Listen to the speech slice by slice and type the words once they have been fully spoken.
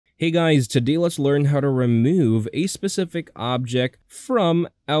Hey guys, today let's learn how to remove a specific object from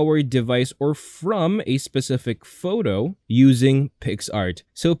our device or from a specific photo using PicsArt.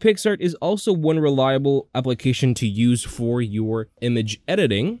 So PicsArt is also one reliable application to use for your image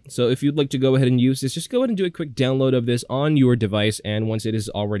editing. So if you'd like to go ahead and use this, just go ahead and do a quick download of this on your device. And once it is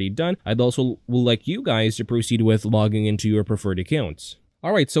already done, I'd also like you guys to proceed with logging into your preferred accounts.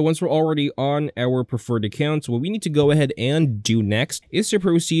 Alright, so once we're already on our preferred accounts, what we need to go ahead and do next is to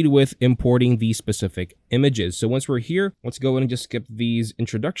proceed with importing the specific images. So once we're here, let's go ahead and just skip these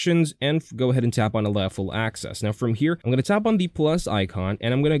introductions and go ahead and tap on allow full access. Now from here, I'm going to tap on the plus icon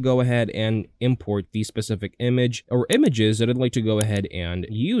and I'm going to go ahead and import the specific image or images that I'd like to go ahead and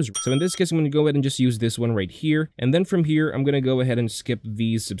use. So in this case, I'm going to go ahead and just use this one right here. And then from here, I'm going to go ahead and skip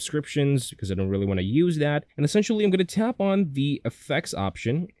these subscriptions because I don't really want to use that. And essentially, I'm going to tap on the effects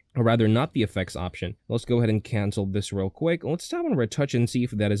option, or rather not the effects option. Let's go ahead and cancel this real quick. Let's tap on retouch and see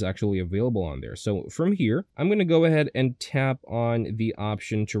if that is actually available on there. So from here, I'm going to go ahead and tap on the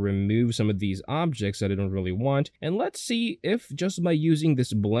option to remove some of these objects that I don't really want. And let's see if just by using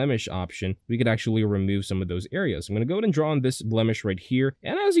this blemish option, we could actually remove some of those areas. I'm going to go ahead and draw on this blemish right here.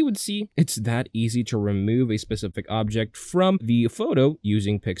 And as you would see, it's that easy to remove a specific object from the photo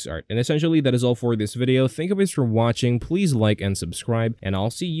using PicsArt. And essentially, that is all for this video. Thank you guys for watching. Please like and subscribe, and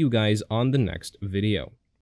I'll see you guys on the next video.